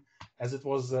dam, as it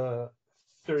was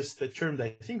first termed,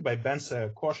 I think, by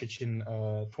Benza Kosic in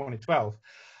 2012.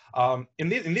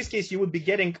 In this case, you would be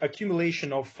getting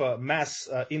accumulation of mass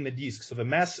in the disk. So the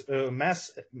mass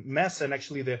and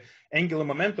actually the angular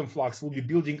momentum flux will be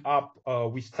building up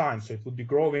with time. So it would be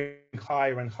growing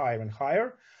higher and higher and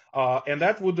higher. And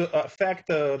that would affect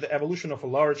the evolution of a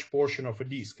large portion of a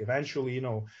disk. Eventually, you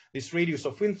know, this radius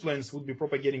of influence would be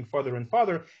propagating further and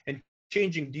further and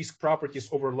changing disk properties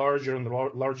over larger and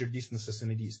larger distances in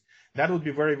the disk. That would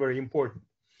be very, very important.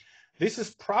 This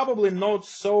is probably not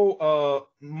so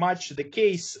much the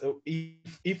case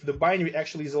if the binary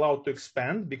actually is allowed to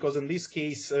expand, because in this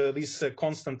case, this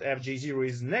constant fj0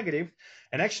 is negative,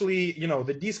 and actually, you know,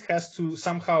 the disk has to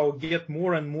somehow get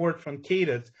more and more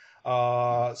truncated,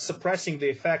 suppressing the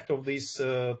effect of this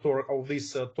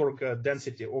torque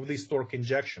density, of this torque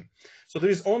injection. So there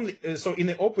is only so in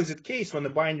the opposite case, when the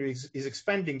binary is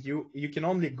expanding, you can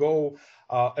only go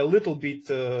a little bit.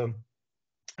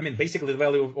 I mean, basically, the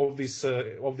value of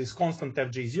this constant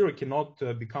fj0 cannot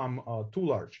become too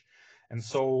large, and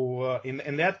so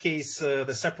in that case,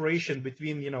 the separation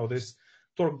between, you know, this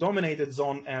torque-dominated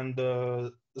zone and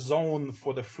the zone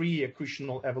for the free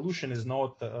accretional evolution is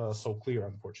not so clear,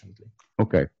 unfortunately.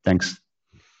 Okay, thanks.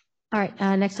 All right,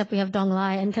 next up we have Dong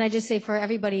Lai. And can I just say for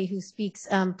everybody who speaks,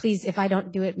 please, if I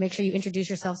don't do it, make sure you introduce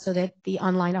yourself so that the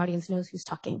online audience knows who's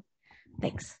talking.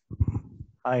 Thanks.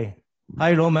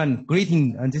 Hi, Roman.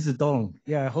 Greeting, and this is Dong.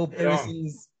 Yeah, I hope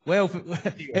everything's well,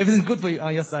 everything's good for you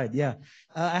on your side. Yeah.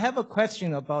 I have a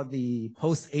question about the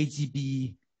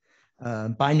post-AGB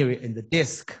binary in the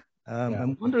disk.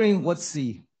 I'm wondering what's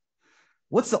the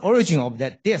origin of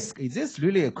that disk? Is this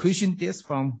really accretion disk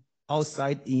from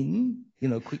outside in, you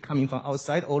know, coming from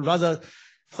outside, or rather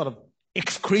sort of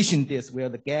excretion disk where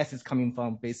the gas is coming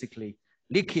from, basically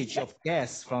leakage of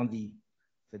gas from the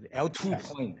L2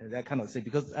 point, that kind of thing?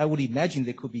 Because I would imagine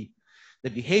there could be, the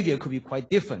behavior could be quite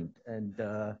different. And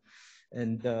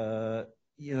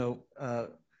you know,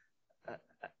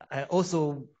 I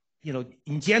also, you know,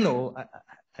 in general,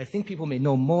 I think people may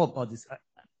know more about this.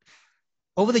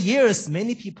 Over the years,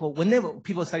 many people, whenever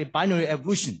people study binary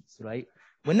evolutions, right?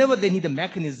 Whenever they need the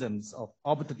mechanisms of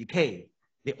orbital decay,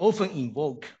 they often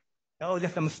invoke, oh,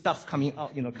 there's some stuff coming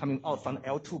out, you know, coming out from the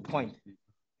L2 point,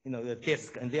 you know, the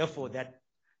disk, and therefore that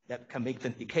can make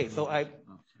them decay. So I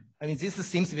mean, this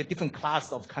seems to be a different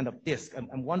class of kind of disk.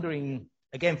 I'm wondering,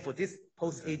 again, for this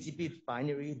post-AGB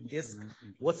binary disk,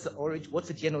 what's the origin, what's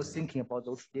the general thinking about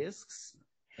those disks?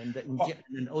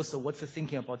 And also what's the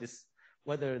thinking about this,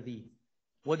 whether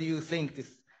what do you think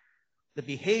the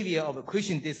behavior of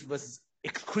accretion disk versus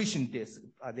excretion disk,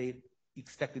 are they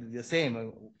expected to be the same?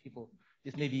 Or people,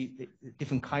 this may be a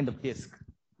different kind of disk.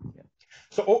 Yeah.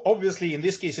 So obviously, in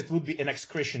this case, it would be an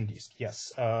accretion disk.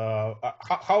 Yes.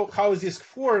 How is this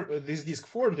disk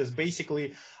formed is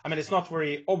basically, I mean, it's not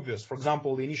very obvious. For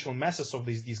example, the initial masses of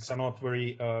these disks are not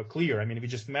very clear. I mean, we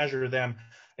just measure them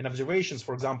in observations,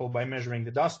 for example, by measuring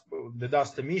the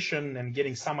dust emission and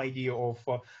getting some idea of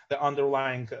the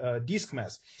underlying disk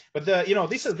mass. But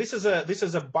this is a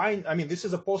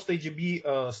post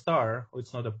AGB star.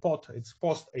 It's not a pot. It's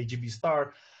post AGB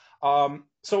star.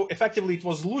 So effectively, it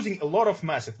was losing a lot of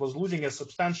mass. It was losing a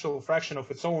substantial fraction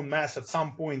of its own mass at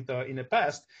some point in the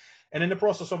past. And in the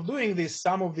process of doing this,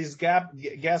 some of this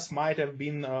gas might have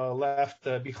been left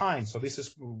behind. So this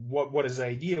is what is the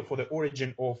idea for the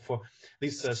origin of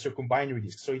this circumbinary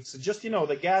disk. So it's just,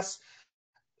 the gas,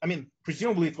 I mean,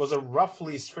 presumably it was a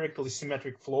roughly spherically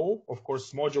symmetric flow, of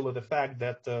course, modulo the fact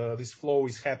that this flow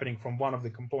is happening from one of the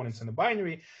components in the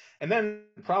binary. And then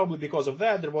probably because of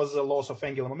that, there was a loss of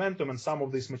angular momentum and some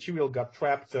of this material got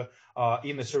trapped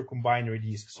in the circumbinary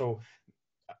disk. So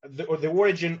the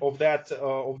origin of that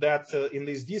in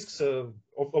these disks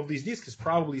of these disks is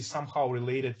probably somehow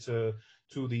related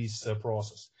to this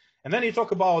process. And then you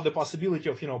talk about the possibility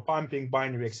of pumping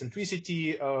binary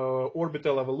eccentricity,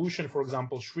 orbital evolution, for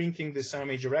example, shrinking the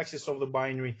semi-major axis of the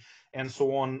binary, and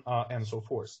so on and so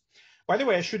forth. By the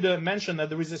way, I should mention that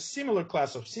there is a similar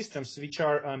class of systems which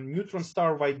are neutron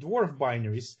star white dwarf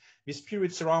binaries with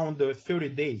periods around 30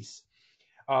 days.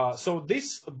 So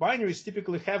these binaries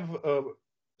typically have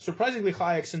surprisingly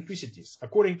high eccentricities.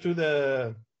 According to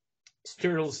the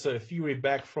Stirl's theory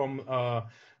back from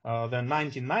the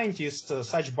 1990s,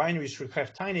 such binaries should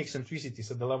have tiny eccentricities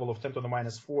at the level of 10 to the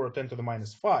minus 4 or 10 to the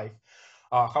minus 5.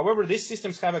 However, these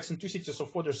systems have eccentricities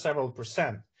of order several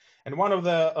percent. And one of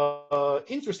the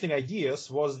interesting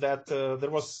ideas was that there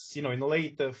was, in the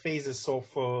late phases of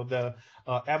the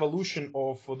evolution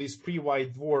of this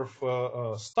pre-white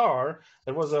dwarf star,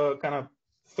 there was a kind of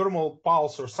thermal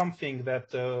pulse or something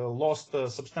that lost a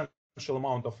substantial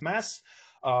amount of mass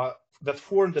that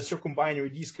formed a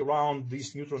circumbinary disk around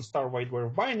this neutron star white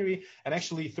dwarf binary, and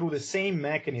actually through the same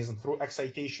mechanism, through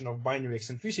excitation of binary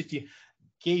eccentricity,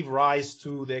 gave rise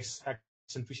to the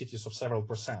eccentricities of several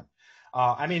percent.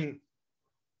 I mean,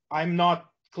 I'm not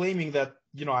claiming that,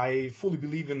 I fully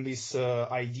believe in this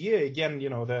idea. Again,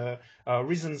 the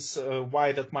reasons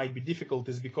why that might be difficult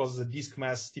is because the disk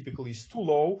mass typically is too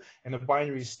low and the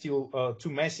binary is still too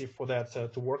massive for that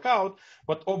to work out.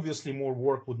 But obviously more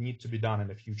work would need to be done in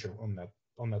the future on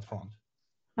that front.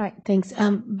 All right, thanks.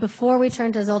 Before we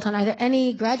turn to Zoltan, are there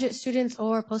any graduate students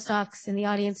or postdocs in the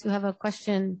audience who have a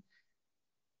question?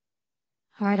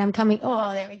 All right, I'm coming.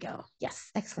 Oh, there we go.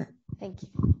 Yes, excellent. Thank you.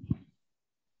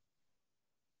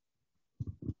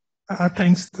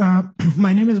 Thanks.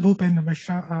 My name is Bhupen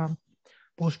Mishra,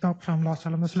 postdoc from Los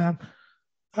Alamos Lab.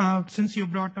 Since you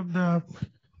brought up the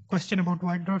question about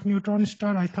white dwarf neutron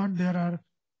star, I thought there are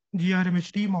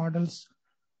GRMHD models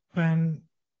when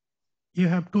you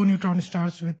have two neutron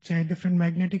stars with a different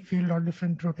magnetic field or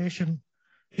different rotation.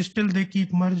 Still, they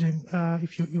keep merging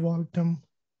if you evolve them.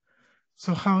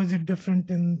 So how is it different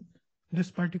in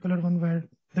this particular one where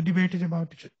the debate is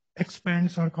about it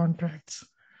expands or contracts?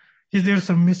 Is there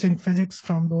some missing physics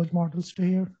from those models to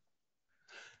here?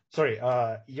 Sorry,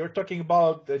 you're talking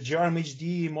about the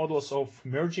GRMHD models of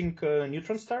merging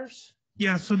neutron stars?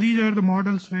 Yeah, so these are the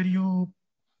models where you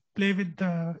play with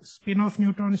the spin-off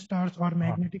neutron stars or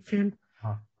magnetic field.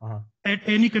 At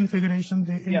any configuration,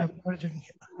 they end up merging.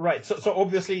 Right. So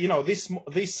obviously, this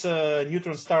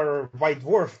neutron star white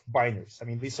dwarf binaries. I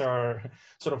mean, these are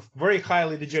sort of very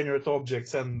highly degenerate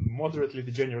objects and moderately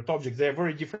degenerate objects. They are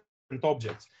very different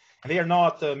objects. And they are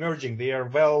not merging. They are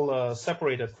well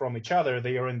separated from each other.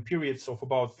 They are in periods of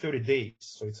about 30 days.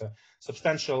 So it's a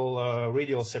substantial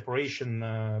radial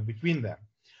separation between them.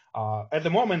 At the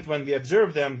moment when we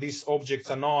observe them, these objects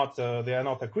are not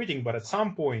accreting, but at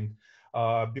some point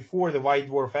before the white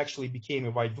dwarf actually became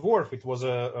a white dwarf, it was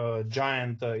a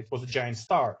giant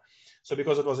star. So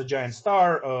because it was a giant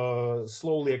star,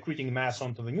 slowly accreting mass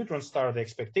onto the neutron star, the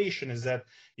expectation is that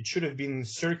it should have been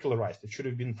circularized. It should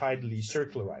have been tidally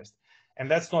circularized. And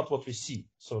that's not what we see.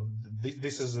 So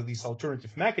this is this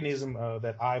alternative mechanism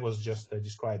that I was just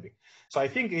describing. So I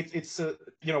think it's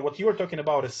what you were talking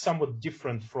about is somewhat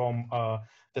different from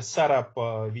the setup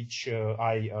which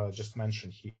I just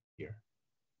mentioned here.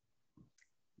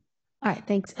 All right,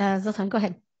 thanks. Zoltan, go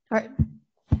ahead. All right.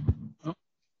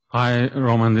 Hi,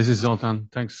 Roman. This is Zoltan.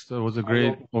 Thanks. That was a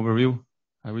great overview.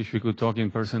 I wish we could talk in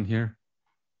person here,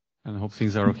 and I hope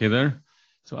things are okay there.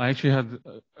 So I actually had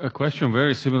a question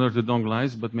very similar to Dong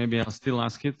Lai's, but maybe I'll still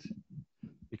ask it,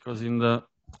 because in a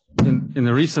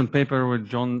recent paper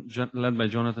with led by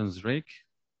Jonathan Drake,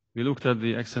 we looked at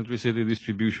the eccentricity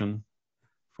distribution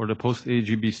for the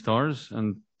post-AGB stars,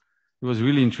 and it was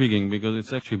really intriguing because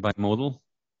it's actually bimodal.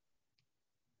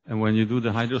 And when you do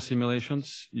the hydro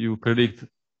simulations, you predict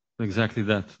exactly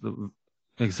that.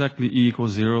 Exactly E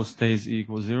equals 0 stays E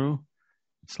equals 0.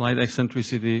 Slight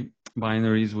eccentricity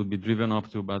binaries would be driven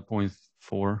up to about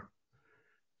 0.4.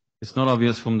 It's not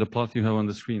obvious from the plot you have on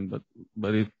the screen, but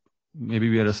maybe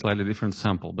we had a slightly different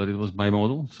sample, but it was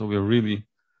bimodal. So we really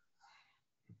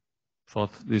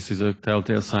thought this is a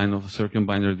telltale sign of a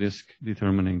circumbinary disk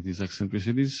determining these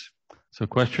eccentricities. So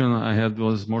question I had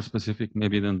was more specific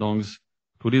maybe than Dong's.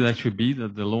 Could it actually be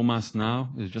that the low mass now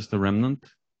is just a remnant?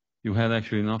 You had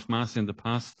actually enough mass in the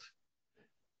past,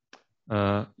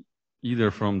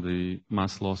 either from the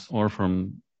mass loss or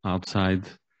from outside,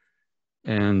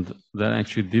 and that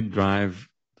actually did drive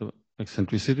the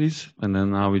eccentricities, and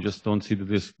then now we just don't see the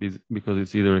disk because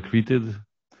it's either accreted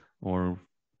or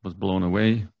was blown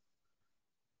away.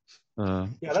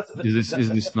 Is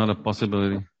this not a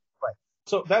possibility? Right.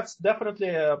 So that's definitely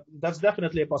a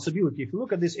possibility. If you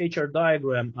look at this HR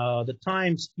diagram, the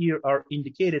times here are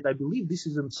indicated. I believe this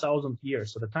is in 1,000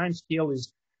 years. So the time scale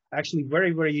is actually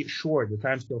very, very short. The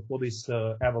time scale for this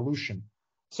evolution.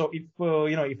 So if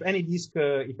if any disk,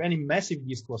 if any massive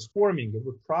disk was forming, it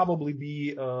would probably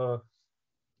be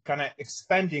kind of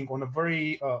expanding on a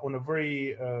very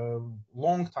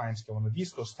long time scale, on a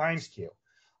viscous time scale.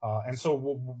 And so,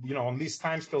 on these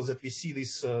timescales that we see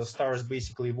these stars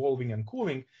basically evolving and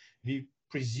cooling, we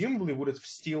presumably would have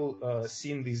still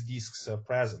seen these disks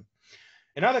present.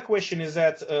 Another question is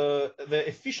that the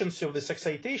efficiency of this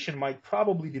excitation might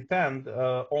probably depend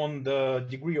on the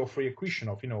degree of reaccretion,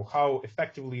 of how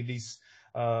effectively this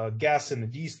gas in the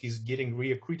disk is getting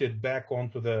reaccreted back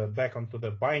onto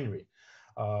the binary.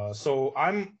 So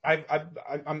I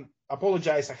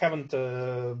apologize.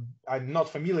 I'm not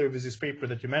familiar with this paper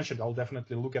that you mentioned. I'll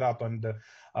definitely look it up and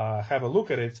have a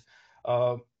look at it.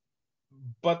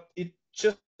 But it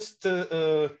just,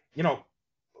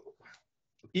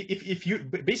 if you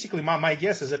basically, my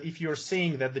guess is that if you're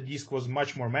saying that the disk was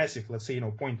much more massive, let's say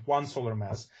 0.1 solar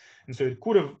mass, and so it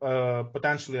could have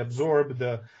potentially absorbed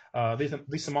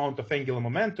this amount of angular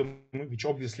momentum, which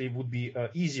obviously would be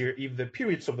easier if the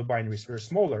periods of the binaries were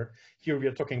smaller. Here we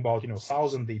are talking about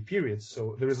 1,000-day periods,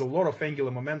 so there is a lot of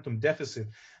angular momentum deficit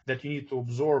that you need to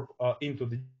absorb into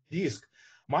the disk.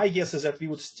 My guess is that we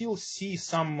would still see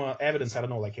some evidence, I don't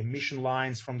know, like emission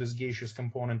lines from this gaseous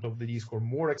component of the disk, or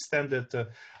more extended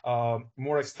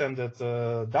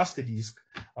dusty disk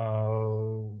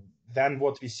than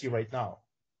what we see right now.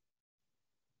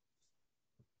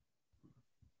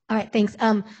 All right, thanks.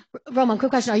 Roman,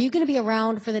 quick question. Are you going to be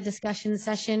around for the discussion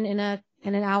session in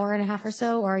an hour and a half or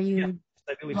so, or are you? Yeah,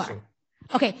 I believe so.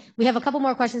 Okay, we have a couple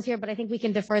more questions here, but I think we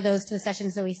can defer those to the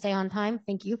session so we stay on time.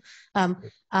 Thank you. And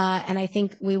I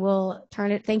think we will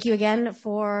turn it. Thank you again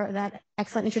for that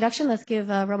excellent introduction. Let's give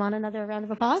Roman another round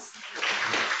of applause.